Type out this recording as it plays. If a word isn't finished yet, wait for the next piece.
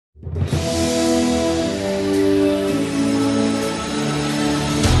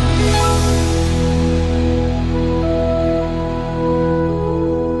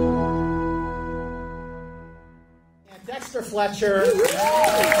Fletcher. And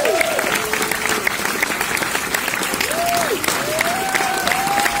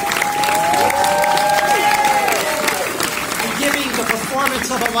giving the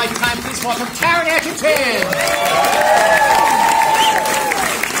performance of a lifetime, please welcome Taron Egerton.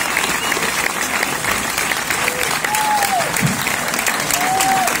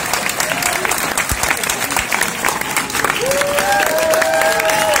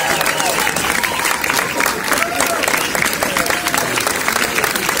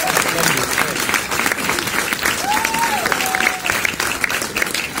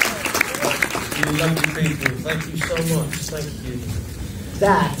 Lovely people, thank you so much. Thank you.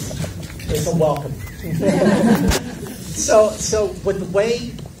 That is a welcome. So with the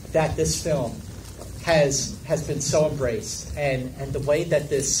way that this film has been so embraced, and the way that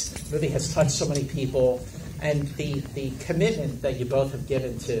this movie has touched so many people, and the commitment that you both have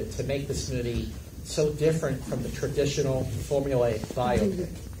given to make this movie so different from the traditional formulaic biopic,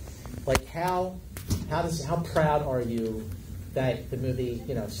 like how proud are you that the movie,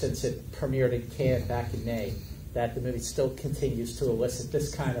 since it premiered in Cannes back in May, that the movie still continues to elicit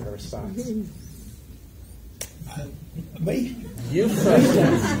this kind of a response? Me? You first.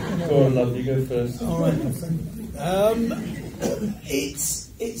 Go on, love, you go first. All right.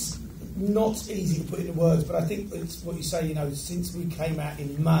 It's not easy to put into words, but I think it's what you say, since we came out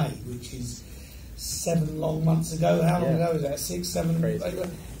in May, which is 7 long months ago, how long ago is that? 6, 7? Crazy.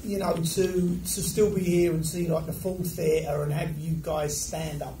 To still be here and see like the full theatre and have you guys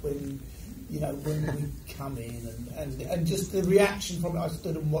stand up when we come in and just the reaction from it. I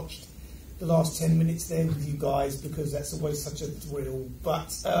stood and watched the last 10 minutes there with you guys because that's always such a thrill.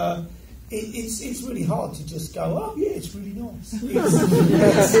 But it's really hard to just go, oh yeah, it's really nice.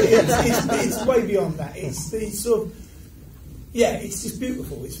 It's way beyond that. It's sort of, it's just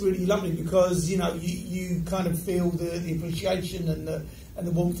beautiful. It's really lovely because you kind of feel the appreciation and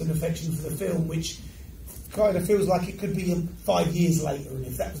the warmth and affection for the film, which kind of feels like it could be 5 years later. And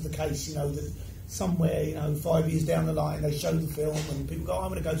if that was the case, that somewhere 5 years down the line they show the film and people go, I'm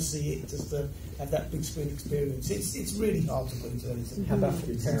going to go see it just to have that big screen experience. It's really hard to put into anything. How about for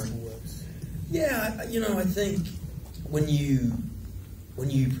you, Taron? Words. Yeah, I think when you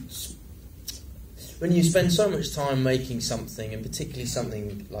spend so much time making something, and particularly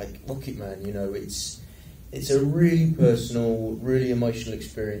something like Rocketman, it's a really personal, really emotional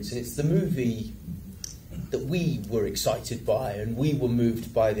experience, and it's the movie that we were excited by and we were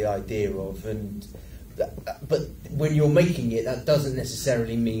moved by the idea of. But when you're making it, that doesn't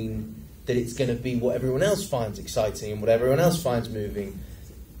necessarily mean that it's going to be what everyone else finds exciting and what everyone else finds moving.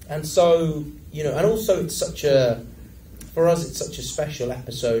 And so, and also for us, it's such a special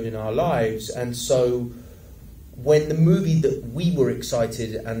episode in our lives. And so when the movie that we were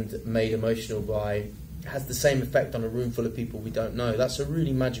excited and made emotional by has the same effect on a room full of people we don't know, that's a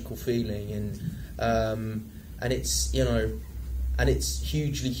really magical feeling. And it's, and it's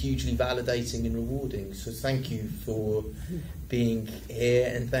hugely, hugely validating and rewarding. So thank you for being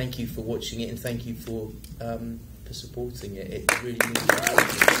here, and thank you for watching it, and thank you for supporting it. It really means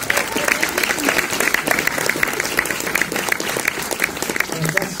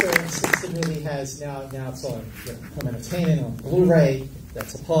Dexter, since the movie has now it's on home entertainment on Blu-ray.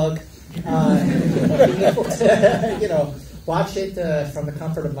 That's a plug. Being able to, watch it from the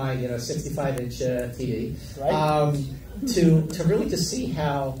comfort of my 65-inch TV. Right. To really just see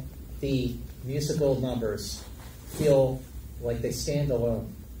how the musical numbers feel like they stand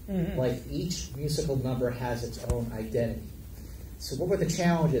alone. Mm-hmm. Like each musical number has its own identity. So what were the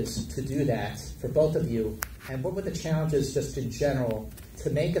challenges to do that for both of you? And what were the challenges just in general to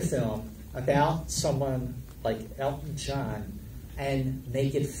make a film about someone like Elton John and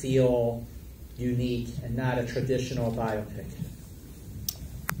make it feel unique and not a traditional biopic?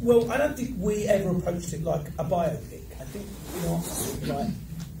 Well, I don't think we ever approached it like a biopic. I think the answer sort of like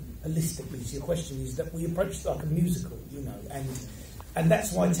holistically to your question is that we approached it like a musical, and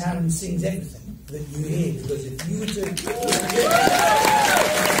that's why Taron sings everything that you hear, because if you were to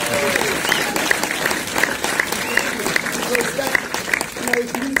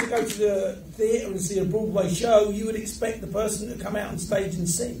if you were to go to the theatre and see a Broadway show, you would expect the person to come out on stage and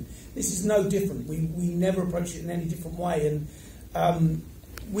sing. This is no different. We never approached it in any different way, and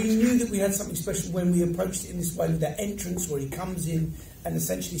we knew that we had something special when we approached it in this way, with that entrance where he comes in and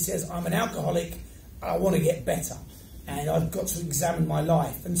essentially says, I'm an alcoholic, I want to get better, and I've got to examine my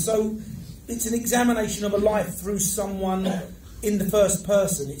life. And so it's an examination of a life through someone in the first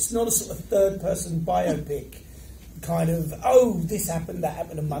person. It's not a sort of third-person biopic kind of, this happened, that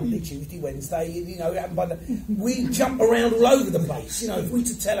happened on Monday, Tuesday, Wednesday, it happened by the... We jump around all over the place. If we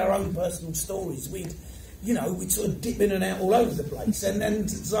to tell our own personal stories, we'd sort of dip in and out all over the place. And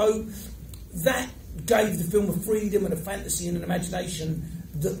so that gave the film a freedom and a fantasy and an imagination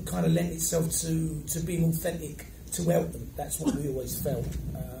that kind of lent itself to being authentic to Elton. That's what we always felt.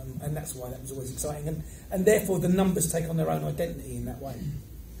 And that's why that was always exciting. And therefore the numbers take on their own identity in that way.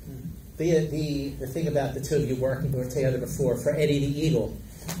 The thing about the two of you working together before, for Eddie the Eagle,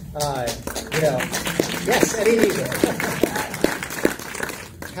 yes, Eddie the Eagle.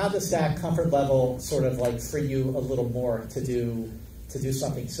 How does that comfort level sort of like free you a little more to do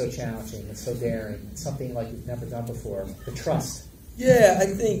something so challenging and so daring, something like you've never done before? The trust. Yeah, I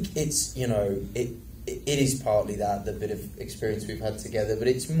think it's it is partly that, the bit of experience we've had together, but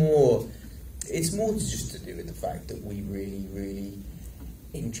it's more just to do with the fact that we really, really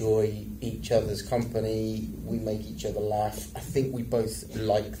enjoy each other's company. We make each other laugh. I think we both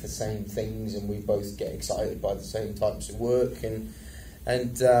like the same things, and we both get excited by the same types of work. And I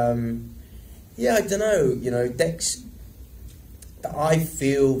don't know. Dex. I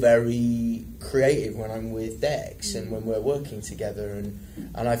feel very creative when I'm with Dex and when we're working together, and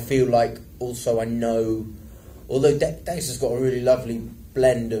I feel like also I know, although Dex has got a really lovely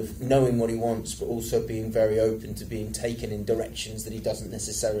blend of knowing what he wants but also being very open to being taken in directions that he doesn't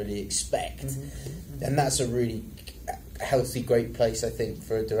necessarily expect. And that's a really healthy, great place, I think,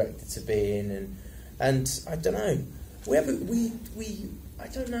 for a director to be in. And I don't know, I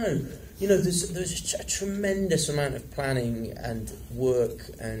don't know, there's a tremendous amount of planning and work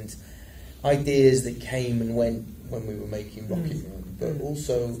and ideas that came and went when we were making Rocketman, but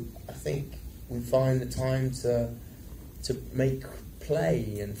also I think we find the time to make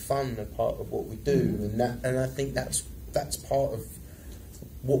play and fun a part of what we do, and I think that's part of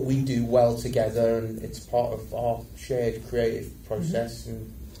what we do well together, and it's part of our shared creative process.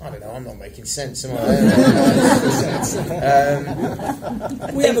 And I don't know, I'm not making sense, am I?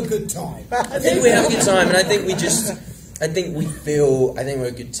 We have a good time. I think we have a good time, and I think we're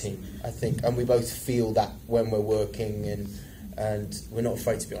a good team, and we both feel that when we're working, and we're not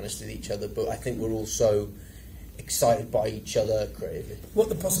afraid to be honest with each other, but I think we're also excited by each other creatively. What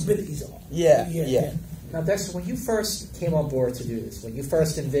the possibilities are. Yeah. Now, Dexter, when you first came on board to do this, when you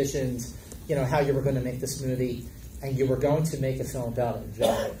first envisioned, how you were going to make this movie, and you were going to make a film about it,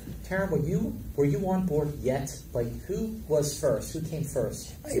 Taron, were you on board yet? Like, who was first? Who came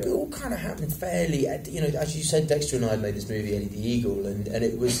first? It all kind of happened fairly. As you said, Dexter and I had made this movie, Eddie the Eagle, and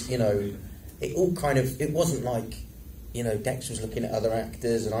it was, it all kind of, it wasn't like, Dex was looking at other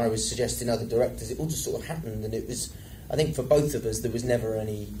actors and I was suggesting other directors. It all just sort of happened, and it was, I think for both of us, there was no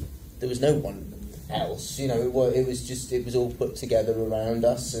one else. It was all put together around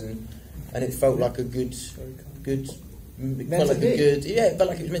us, and it felt like a good. It felt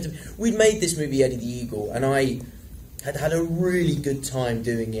like it was meant to be. We'd made this movie, Eddie the Eagle, and I had a really good time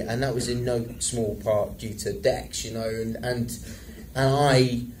doing it, and that was in no small part due to Dex, and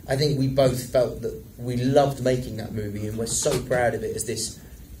I think we both felt that we loved making that movie, and we're so proud of it as this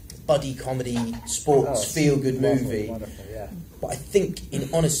buddy comedy, sports, feel-good movie. Wonderful, yeah. But I think, in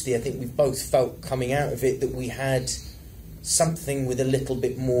honesty, we both felt coming out of it that we had something with a little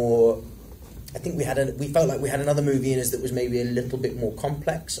bit more. I think we felt like we had another movie in us that was maybe a little bit more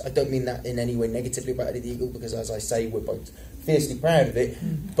complex. I don't mean that in any way negatively about Eddie the Eagle, because, as I say, we're both fiercely proud of it.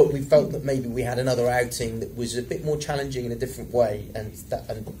 But we felt that maybe we had another outing that was a bit more challenging in a different way, and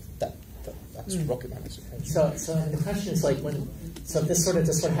that's Rocketman, I suppose. So the question is this sort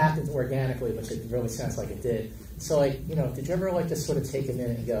of happened organically, which it really sounds like it did. So did you ever just sort of take a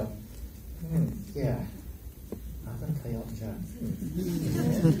minute and go, yeah, I'm going to play Elton John.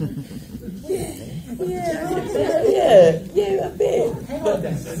 Yeah, a bit. Hang on,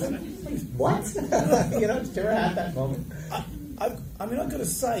 what? Did you ever have that moment? I've got to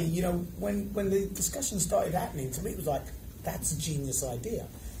say, when the discussion started happening, to me it was like, that's a genius idea.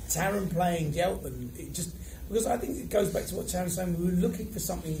 Taron playing Elton, because I think it goes back to what Taron was saying. We were looking for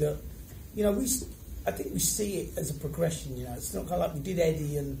something that, I think we see it as a progression. It's not kind of like we did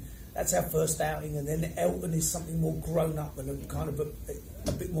Eddie and that's our first outing, and then Elton is something more grown up and kind of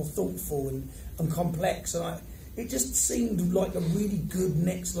a bit more thoughtful and complex. And it just seemed like a really good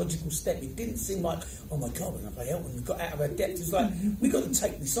next logical step. It didn't seem like, oh my God, we're going to play Elton. We got out of our depth. It's like, we've got to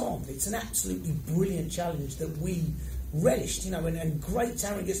take this on. It's an absolutely brilliant challenge that we relished, and great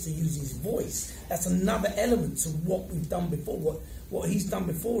Taron gets to use his voice. That's another element to what we've done before, what he's done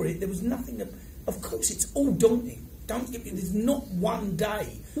before. There was nothing, of course, it's all daunting. There's not one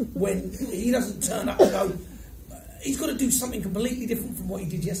day when he doesn't turn up and go, he's got to do something completely different from what he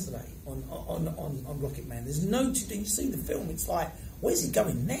did yesterday on Rocketman. There's you see the film, it's like, where's he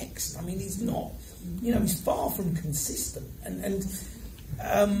going next? He's not, he's far from consistent. And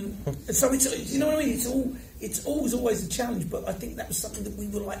So it's, you know what I mean? It's always a challenge, but I think that was something that we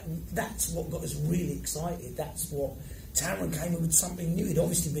were like, that's what got us really excited. That's what Taron came in with, something new. He'd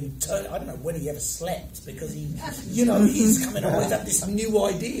obviously been turned, I don't know when he ever slept, because he's coming always have this new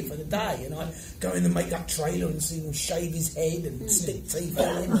idea for the day, and I go in the makeup trailer and see him shave his head and stick teeth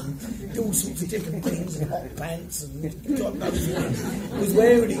on him and do all sorts of different things, and hot pants, and God knows what he was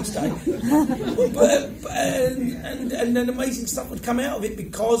wearing each day. And then amazing stuff would come out of it,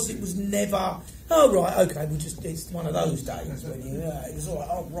 because it was never, oh right, okay, it's one of those days when it was all right,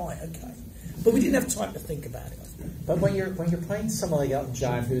 oh right, okay. But we didn't have time to think about it. But when you're playing someone like Elton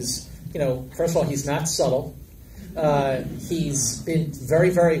John, who's, first of all, he's not subtle. He's been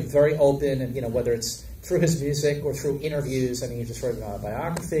very, very, very open, and whether it's through his music or through interviews. I mean, you just wrote an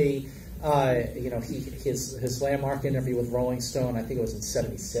autobiography. His landmark interview with Rolling Stone, I think it was in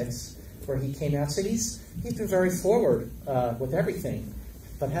 '76, where he came out. So he's been very forward with everything.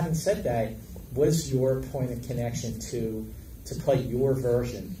 But having said that, what is your point of connection to play your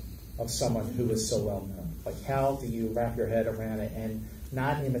version of someone who is so well known? Like, how do you wrap your head around it and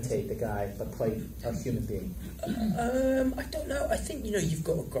not imitate the guy, but play a human being? I don't know. I think, you've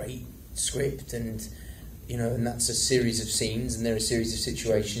got a great script, and, and that's a series of scenes, and there are a series of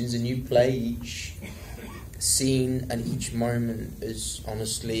situations, and you play each scene and each moment as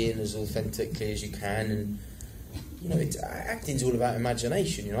honestly and as authentically as you can. And, acting's all about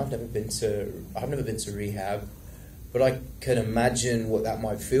imagination. I've never been to rehab, but I can imagine what that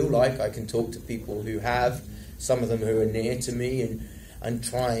might feel like. I can talk to people who have, some of them who are near to me, and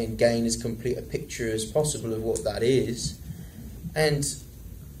try and gain as complete a picture as possible of what that is. And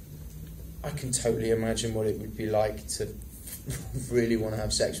I can totally imagine what it would be like to really want to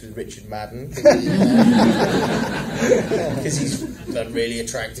have sex with Richard Madden, because he's a really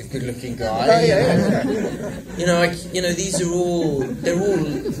attractive, good-looking guy. These are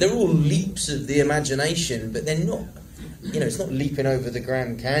they're all leaps of the imagination, but they're not. It's not leaping over the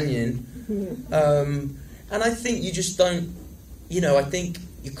Grand Canyon. And I think you just don't. I think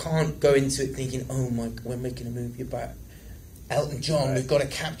you can't go into it thinking, oh my, we're making a movie about Elton John. Right. We've got to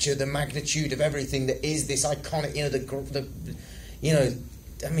capture the magnitude of everything that is this iconic. He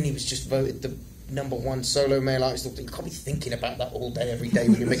was just voted the #1 solo male artist. You can't be thinking about that all day, every day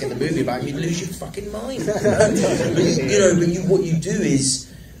when you're making the movie about him. You'd lose your fucking mind. But what you do is,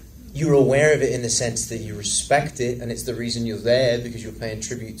 you're aware of it in the sense that you respect it, and it's the reason you're there, because you're paying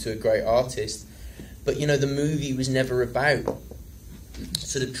tribute to a great artist. But, the movie was never about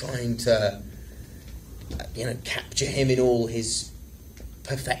sort of trying to, capture him in all his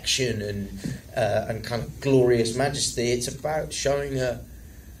perfection and kind of glorious majesty. It's about showing a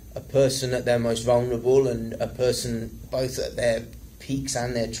person at their most vulnerable, and a person both at their peaks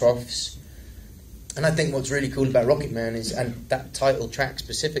and their troughs. And I think what's really cool about Rocketman is, and that title track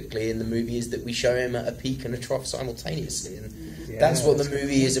specifically in the movie, is that we show him at a peak and a trough simultaneously, and that's what the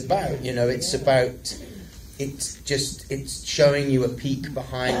movie is about. It's showing you a peak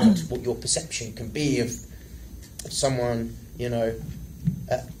behind what your perception can be of someone, He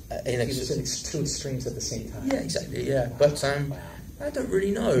was in two extremes at the same time. Yeah, exactly. Yeah, but I don't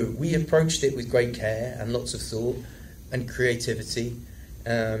really know. We approached it with great care and lots of thought and creativity.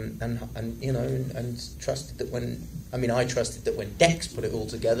 And trusted that I trusted that when Dex put it all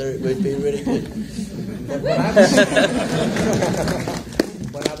together, it would be really good.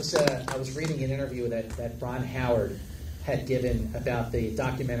 When I was reading an interview that Ron Howard had given about the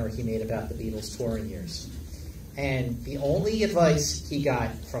documentary he made about the Beatles' touring years, and the only advice he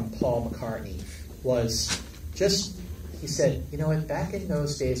got from Paul McCartney was he said, back in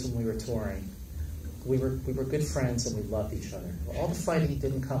those days when we were touring, we were good friends and we loved each other. All the fighting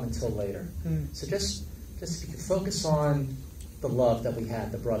didn't come until later. So just if you could focus on the love that we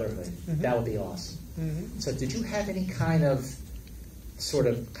had, the brotherhood, that would be awesome. So did you have any kind of sort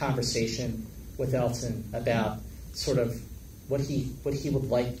of conversation with Elton about sort of what he would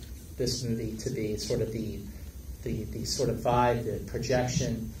like this movie to be, sort of the sort of vibe, the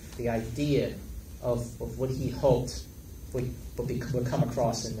projection, the idea of what he hoped would come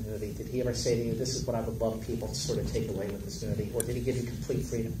across in the movie? Did he ever say to you, this is what I would love people to sort of take away with this movie? Or did he give you complete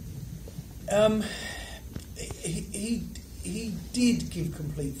freedom? He did give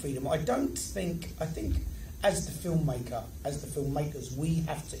complete freedom. I think as the filmmakers, we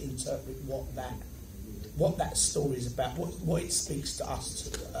have to interpret what that story is about, what it speaks to us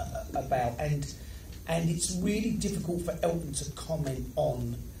about. And it's really difficult for Elton to comment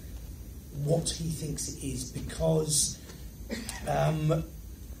on what he thinks it is, because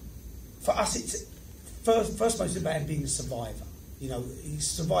for us, it's first most about him being a survivor. You know, he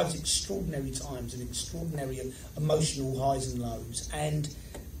survives extraordinary times and extraordinary emotional highs and lows. And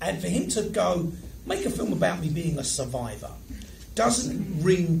for him to go, make a film about me being a survivor, doesn't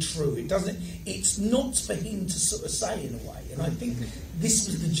ring true. It's not for him to sort of say in a way. And I think this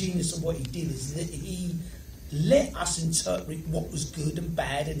was the genius of what he did, is that he let us interpret what was good and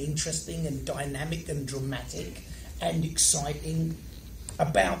bad and interesting and dynamic and dramatic and exciting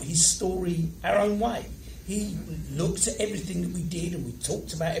about his story our own way. He looked at everything that we did, and we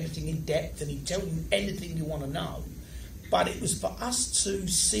talked about everything in depth, and he'd tell you anything you want to know. But it was for us to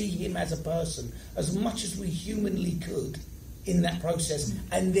see him as a person as much as we humanly could in that process,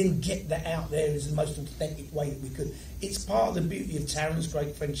 and then get that out there as the most authentic way that we could. It's part of the beauty of Taron's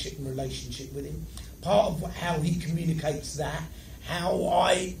great friendship and relationship with him, part of how he communicates that, how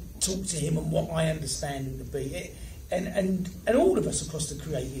I talk to him and what I understand him to be. And all of us across the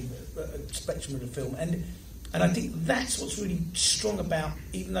creative spectrum of the film. And I think that's what's really strong about,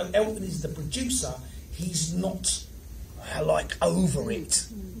 even though Elton is the producer, he's not like over it.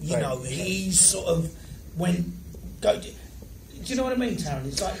 You know, he's sort of do you know what I mean, Taron?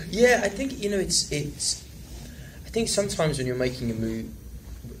 It's like, yeah, I think, you know, it's. I think sometimes when you're making a movie,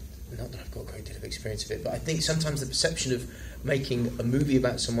 not that I've got a great deal of experience of it, but I think sometimes the perception of making a movie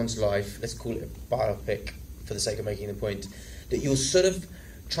about someone's life, let's call it a biopic for the sake of making the point, that you're sort of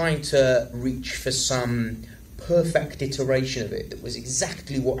trying to reach for some perfect iteration of it that was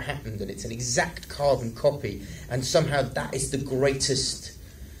exactly what happened, and it's an exact carbon copy, and somehow that is the greatest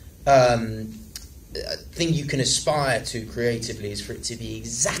thing you can aspire to creatively, is for it to be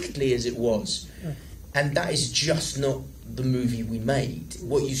exactly as it was. And that is just not the movie we made.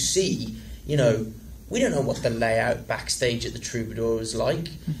 What you see, you know, we don't know what the layout backstage at the Troubadour was like.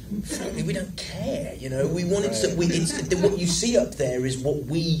 Frankly, we don't care, you know. We wanted to. What you see up there is what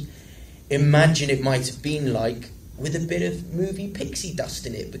we imagine it might have been like, with a bit of movie pixie dust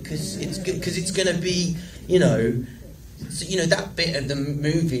in it, because it's going to be, you know. So, you know, that bit of the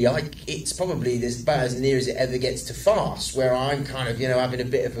movie, it's probably about as near as it ever gets to farce, where I'm kind of, you know, having a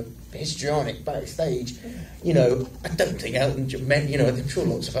bit of a histrionic backstage. You know, I don't think Elton meant, you know, I'm sure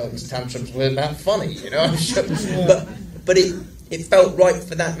lots of Elton's tantrums were that funny, you know, I'm sure. But it felt right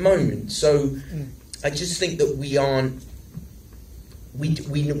for that moment. So I just think that we're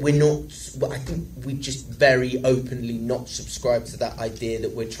not, I think we just very openly not subscribe to that idea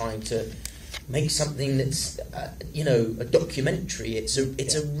that we're trying to make something that's, you know, a documentary. It's a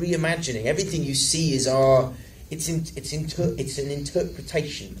reimagining. Everything you see is it's an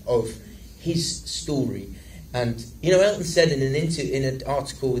interpretation of his story. And, you know, Elton said in an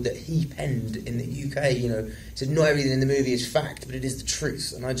article that he penned in the UK, you know, said not everything in the movie is fact, but it is the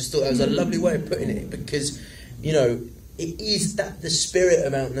truth. And I just thought that was a lovely way of putting it, because, you know, it is that the spirit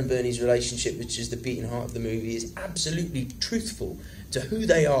of Elton and Bernie's relationship, which is the beating heart of the movie, is absolutely truthful to who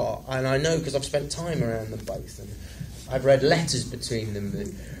they are. And I know, because I've spent time around them both, and I've read letters between them,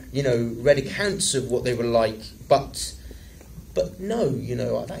 and, you know, read accounts of what they were like, but no, you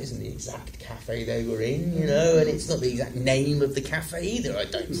know, that isn't the exact cafe they were in, you know, and it's not the exact name of the cafe either, I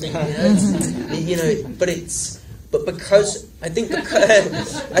don't think, you know, but because I think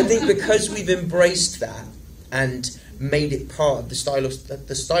because we've embraced that and made it part of the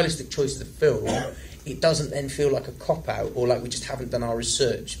stylistic choice of the film, it doesn't then feel like a cop-out or like we just haven't done our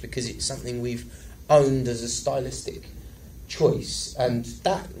research, because it's something we've owned as a stylistic choice. And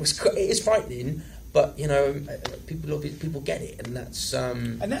it is frightening, but, you know, people get it, and that's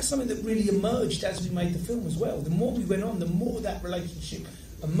something that really emerged as we made the film as well. The more we went on, the more that relationship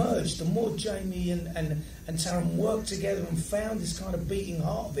emerged, the more Jamie and Taron worked together and found this kind of beating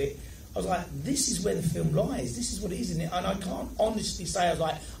heart of it. I was like, this is where the film lies. This is what it is, isn't it? And I can't honestly say, I was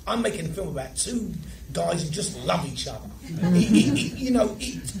like, I'm making a film about two guys who just love each other.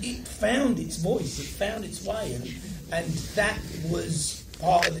 It found its voice, it found its way, and that was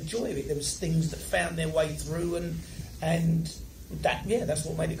part of the joy of it. There was things that found their way through, and that's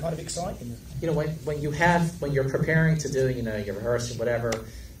what made it kind of exciting. You know, when you're preparing to do, you know, you're rehearsing, whatever,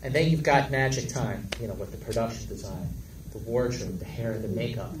 and then you've got magic time, you know, with the production design, the wardrobe, the hair, the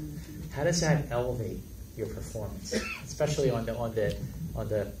makeup. How does that elevate your performance, especially on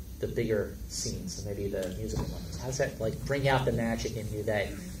the bigger scenes, and maybe the musical ones? How does that bring out the magic in you that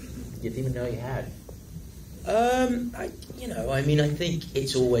you didn't even know you had? I think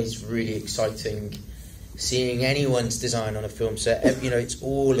it's always really exciting seeing anyone's design on a film set. You know, it's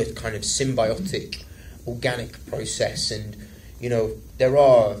all a kind of symbiotic, organic process, and, you know, there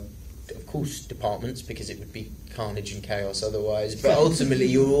are, of course, departments, because it would be carnage and chaos otherwise, but ultimately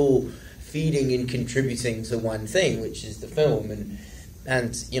you're all feeding and contributing to one thing, which is the film. And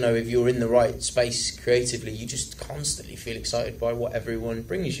And, you know, if you're in the right space creatively, you just constantly feel excited by what everyone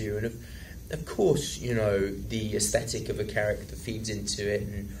brings you. And of course, you know, the aesthetic of a character feeds into it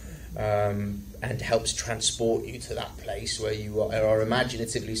and helps transport you to that place where you are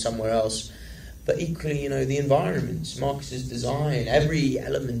imaginatively somewhere else. But equally, you know, the environments, Marcus's design, every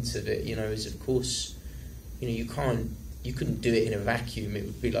element of it, you know, is, of course, you know, you couldn't do it in a vacuum. It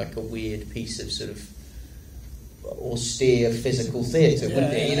would be like a weird piece of sort of austere physical theatre,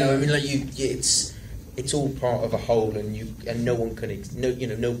 wouldn't it? You know, I mean, like it's all part of a whole, and no one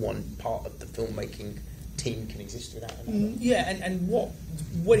one part of the filmmaking team can exist without another. Yeah, and what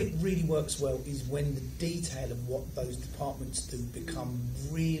it really works well is when the detail of what those departments do become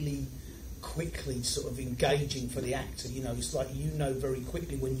really quickly sort of engaging for the actor. You know, it's like, you know, very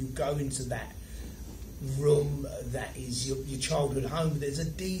quickly when you go into that room that is your childhood home, there's a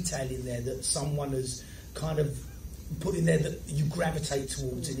detail in there that someone has kind of put in there that you gravitate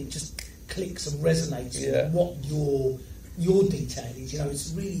towards, and it just clicks and resonates with what your detail is. You know,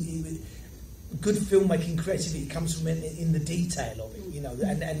 it's really good filmmaking creativity comes from in the detail of it, you know,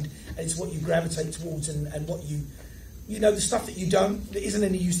 and it's what you gravitate towards, and what you know, the stuff that that isn't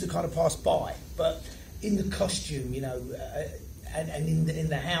any use to kind of pass by, but in the costume, you know, and in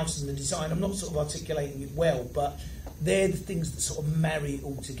the house and the design, I'm not sort of articulating it well, but they're the things that sort of marry it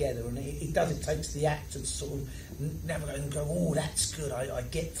all together, and it takes the actor to sort of navigate and go, oh, that's good, I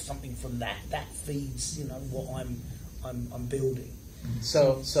get something from that feeds, you know, what I'm building.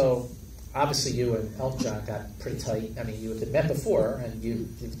 So obviously you and Elton John got pretty tight. I mean, you had met before, and you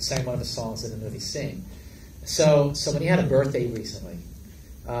sang one of the songs in the movie Sing. So when he had a birthday recently,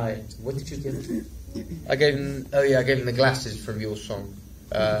 what did you give him? I gave him the glasses from your song,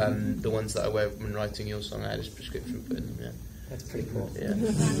 the ones that I wear when writing your song. I had his prescription for them. Yeah, that's pretty cool. Yeah.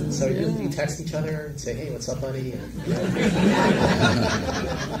 So you text each other and say, "Hey, what's up, buddy?" Yeah.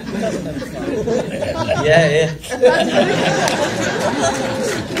 Yeah,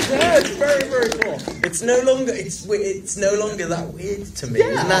 it's very, very cool. It's no longer that weird to me.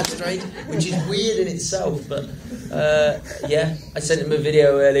 Isn't that strange? Which is weird in itself, but yeah. I sent him a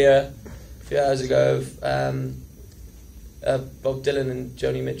video earlier, a few hours ago, of Bob Dylan and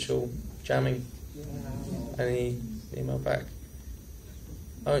Joni Mitchell jamming, and he emailed back.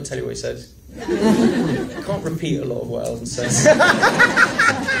 I won't tell you what he said. I can't repeat a lot of what Elton says.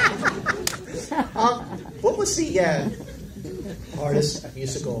 What was the hardest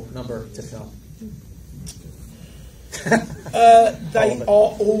musical number to film? They are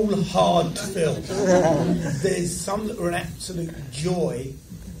all hard to film. There's some that are an absolute joy.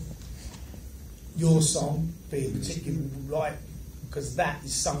 Your song being particularly right, because that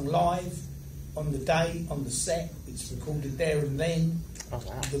is sung live on the day, on the set. It's recorded there and then. Oh,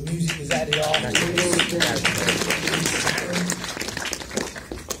 wow. The music is added afterwards.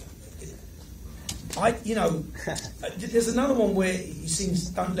 There's another one where he sings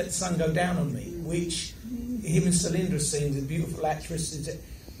 "Don't Let the Sun Go Down on Me," which him and Cylindra sings, a beautiful actress.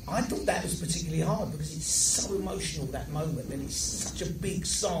 I thought that was particularly hard because it's so emotional, that moment, and it's such a big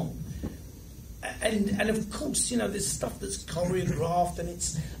song. And of course, you know, there's stuff that's choreographed, and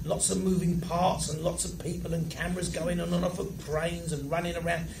it's lots of moving parts and lots of people and cameras going on and off of cranes and running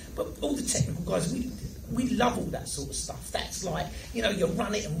around. But all the technical guys, we love all that sort of stuff. That's like, you know, you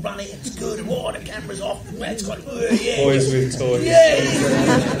run it, it's good, and the camera's off, and it's got Boys with toys.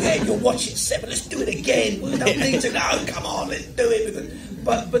 Yeah, you'll watch it 7, let's do it again. We don't need to go, come on, let's do it.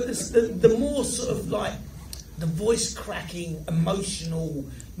 But the more sort of like the voice cracking, emotional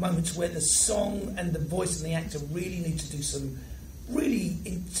moments where the song and the voice and the actor really need to do some really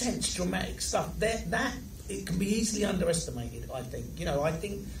intense, dramatic stuff. That it can be easily underestimated, I think. You know, I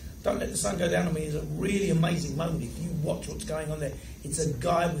think "Don't Let the Sun Go Down on Me" is a really amazing moment. If you watch what's going on there, it's a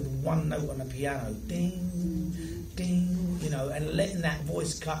guy with one note on a piano, ding, ding, you know, and letting that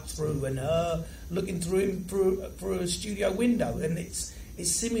voice cut through, and her looking through him through a studio window, and it's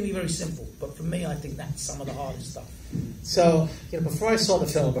seemingly very simple, but for me, I think that's some of the hardest stuff. So, you know, before I saw the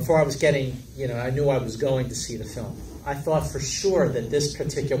film, before I was getting, you know, I knew I was going to see the film, I thought for sure that this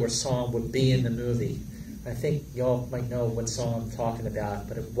particular song would be in the movie. I think y'all might know what song I'm talking about,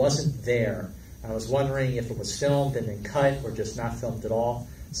 but it wasn't there. I was wondering if it was filmed and then cut or just not filmed at all.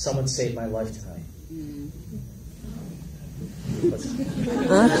 Someone saved my life tonight.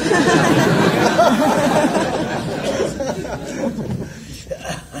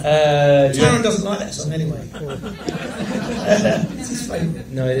 Taron doesn't like that song anyway. It's his favourite.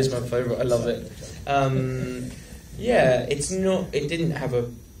 No, it is my favourite. I love it. Yeah, it's not. It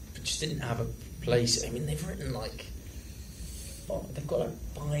just didn't have a place. I mean, they've written they've got like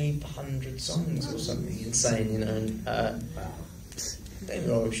 500 songs or something insane, you know. And,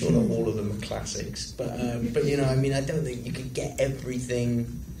 I'm sure not all of them are classics, but you know, I mean, I don't think you could get everything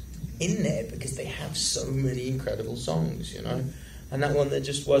in there because they have so many incredible songs, you know, and that one there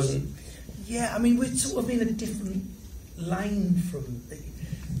just wasn't. Yeah, I mean, we're sort of in a different lane from.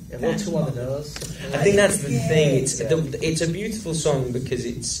 A little too on the nose. I think that's the thing. It's a beautiful song because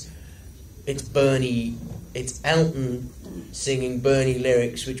it's Bernie, it's Elton singing Bernie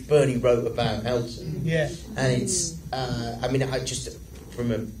lyrics, which Bernie wrote about Elton. Yeah, and it's I mean, I just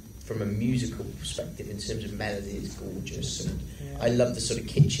from a musical perspective, in terms of melody, it's gorgeous, and I love the sort of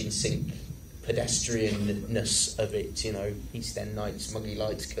kitchen sink pedestrianness of it. You know, East End nights, smuggy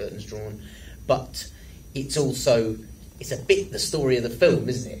lights, curtains drawn, but it's also. It's a bit the story of the film,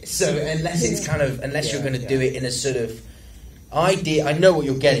 isn't it? So unless it's kind of you're going to do it in a sort of I know what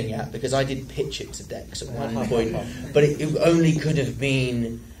you're getting at because I did pitch it to Dex at one point, but it only could have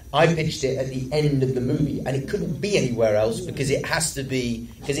been. I pitched it at the end of the movie, and it couldn't be anywhere else because it has to be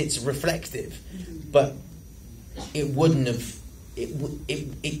because it's reflective, but it wouldn't have.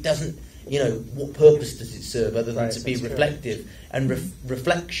 It doesn't. You know, what purpose does it serve other than to be reflective? And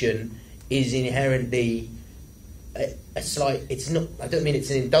reflection is inherently. A slight. It's not. I don't mean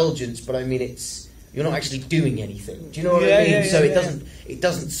it's an indulgence, but I mean you're not actually doing anything. Do you know what I mean? So it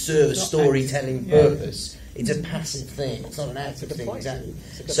doesn't serve a storytelling purpose. It's a passive thing. It's not an active thing. Exactly.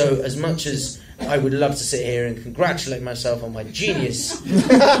 So as much as I would love to sit here and congratulate myself on my genius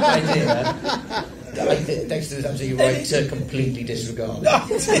idea, I think Dexter is absolutely right to completely disregard. No,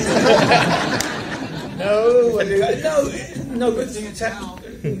 but sing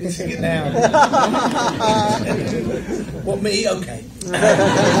it now. What, me? Okay.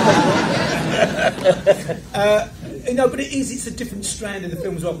 No, but it's a different strand in the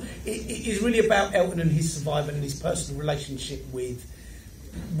film as well. It is really about Elton and his survival and his personal relationship with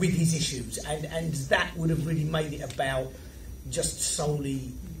his issues, and that would have really made it about just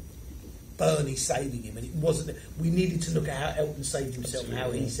solely Bernie saving him, and it wasn't. We needed to look at how Elton saved himself, and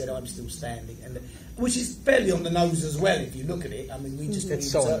how he said, "I'm still standing," and which is fairly on the nose as well. If you look at it, I mean, we just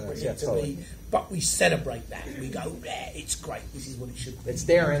interpret it to be, but we celebrate that. We go, "Yeah, it's great. This is what it should be." It's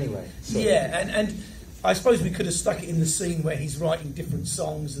there anyway. Yeah, and I suppose we could have stuck it in the scene where he's writing different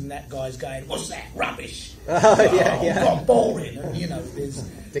songs, and that guy's going, "What's that rubbish?" God, boring. And, you know, there's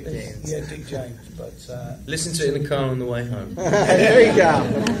Dick James. Yeah, Dick James. But listen to it in the car on the way home. There you go.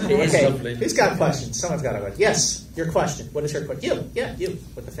 It is lovely. Who's got questions? Someone's got a question. Yes, your question. What is your question? You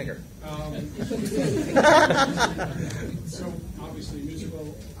with the finger. So obviously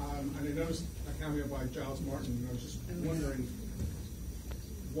musical, and I noticed a cameo by Giles Martin, and I was just wondering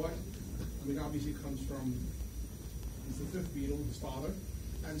what. I mean, obviously it comes from, he's the fifth Beatle, his father,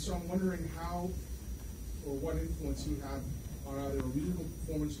 and so I'm wondering how or what influence you have on either a musical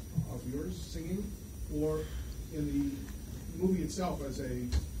performance of yours singing or in the movie itself because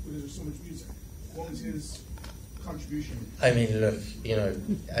there's so much music. What was his contribution? I mean, look, you know,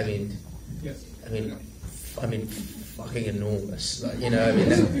 Yes. I mean, fucking enormous. Like, you know, I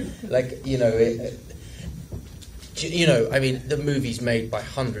mean, like, you know, I mean, the movie's made by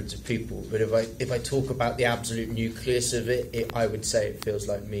hundreds of people, but if I talk about the absolute nucleus of it, I would say it feels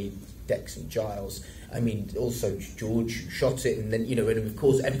like me, Dex and Giles. I mean, also George shot it, and then, you know, and of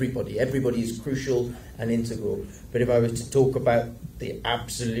course everybody is crucial and integral. But if I was to talk about the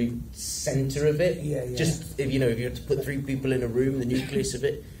absolute centre of it, just if you had to put three people in a room, the nucleus of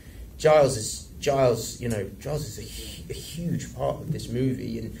it, Giles is a huge part of this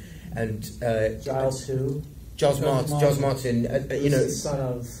movie, and Giles who? Giles Martin, you know,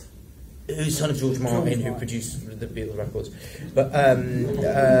 who's son of George Martin, who produced the Beatles records, but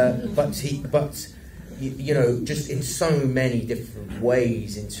you know, just in so many different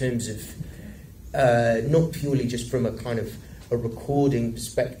ways, in terms of not purely just from a kind of a recording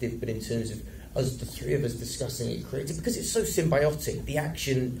perspective, but in terms of us, the three of us discussing it creative, because it's so symbiotic. The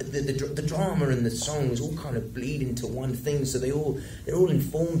action, the drama, and the songs all kind of bleed into one thing, so they're all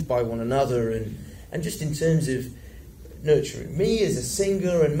informed by one another, and just in terms of nurturing me as a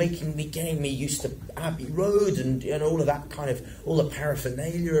singer and getting me used to Abbey Road and all of that kind of, all the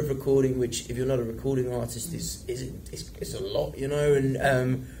paraphernalia of recording, which if you're not a recording artist is a lot, you know.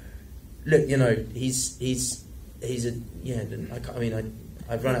 And look, you know, he's a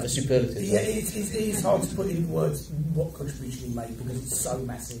I've run out of superlatives. Yeah, it's hard to put in words what contribution he made because it's so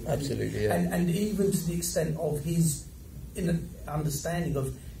massive. Absolutely, yeah. And even to the extent of his understanding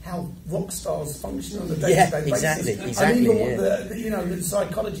of how rock stars function on a day-to-day basis. Exactly. And even what the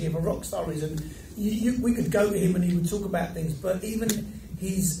psychology of a rock star is. And we could go to him and he would talk about things, but even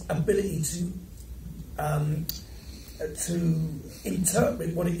his ability to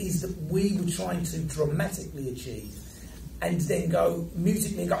interpret what it is that we were trying to dramatically achieve and then go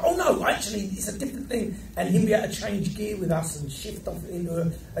musically and go, oh no, actually it's a different thing, and him be able to change gear with us and shift off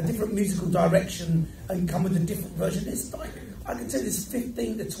into a different musical direction and come with a different version. It's like, I can tell you there's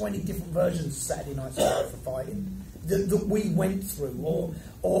 15 to 20 different versions of Saturday Night Fever for Fighting that we went through, or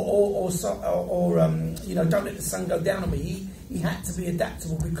you know, Don't Let the Sun Go Down on Me. He had to be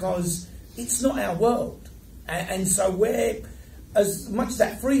adaptable because it's not our world, and so we're, as much as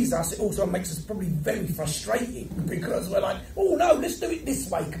that frees us, it also makes us probably very frustrated because we're like, oh no, let's do it this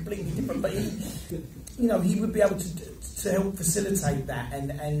way, completely different. But he, you know, he would be able to help facilitate that,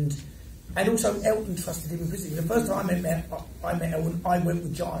 and also Elton trusted him implicitly. The first time I met Elton, I went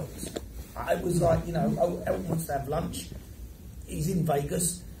with Giles. I was like, you know, oh, Elton wants to have lunch. He's in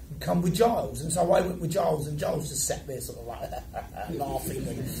Vegas. Come with Giles, and so I went with Giles, and Giles just sat there sort of like laughing,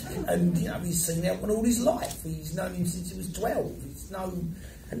 and you know, he's seen Elton all his life. He's known him since he was 12. It's no,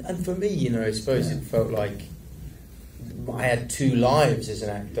 and for me, you know, I suppose it felt like I had two lives as an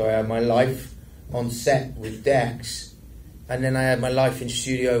actor. I had my life on set with Dex, and then I had my life in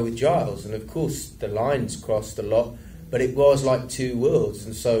studio with Giles, and of course the lines crossed a lot, but it was like two worlds,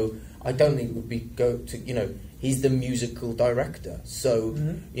 and so I don't think it would be go to, you know. He's the musical director, so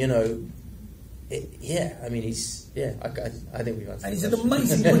you know, yeah. I mean, he's I think we've answered. And he's an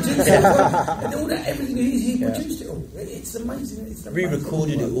amazing producer. And all that, everything he produced it all. It's amazing. It's amazing.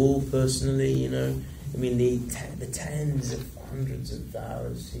 Re-recorded it all personally. You know, I mean the tens of hundreds of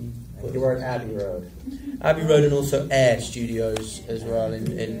hours. You were at Abbey Road, and also Air Studios as well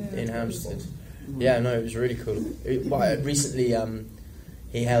in Hampstead. Yeah, no, it was really cool. Recently,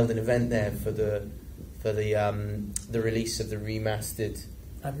 he held an event there for the release of the remastered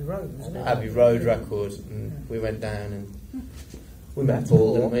Abbey Road, wasn't it? Abbey Road record, and we went down and we met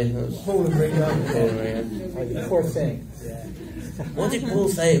Paul, didn't we? Paul and Ringo. The poor thing. Yeah. What did Paul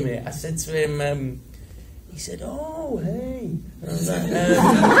say to me? I said to him, he said, "Oh, hey," and I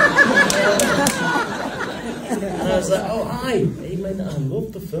was like, "Oh, hi." He went, "I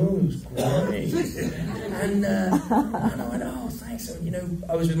love the film, it was great," and I went, "Oh, thanks." And, you know,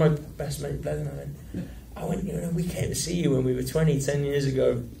 I was with my best mate, Blair, and I went, you know, we came to see you when we were 10 years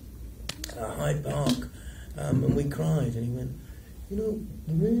ago at Hyde Park, and we cried, and he went, "You know,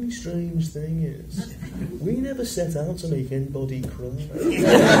 the really strange thing is, we never set out to make anybody cry."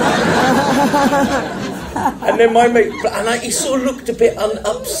 And then my mate, he sort of looked a bit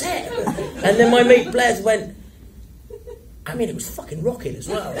upset, and then my mate Blair went, "I mean, it was fucking rocking as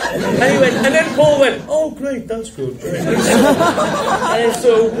well." And he went, and then Paul went, "Oh, great, that's good." Great. And then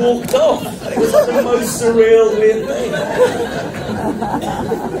sort of walked off. And it was like the most surreal, weird thing.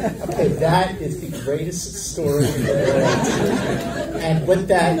 Okay, that is the greatest story in the world. And with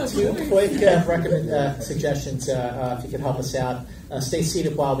that, two quick suggestions, if you could help us out. Stay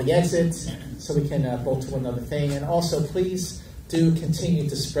seated while we exit, so we can bolt to another thing. And also, please do continue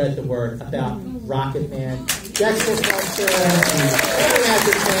to spread the word about Rocketman, Dexter Fletcher, and Taron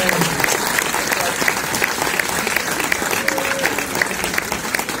Egerton.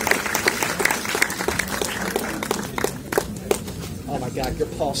 Oh my God, your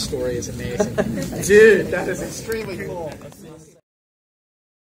Paul story is amazing. Dude, that is extremely cool.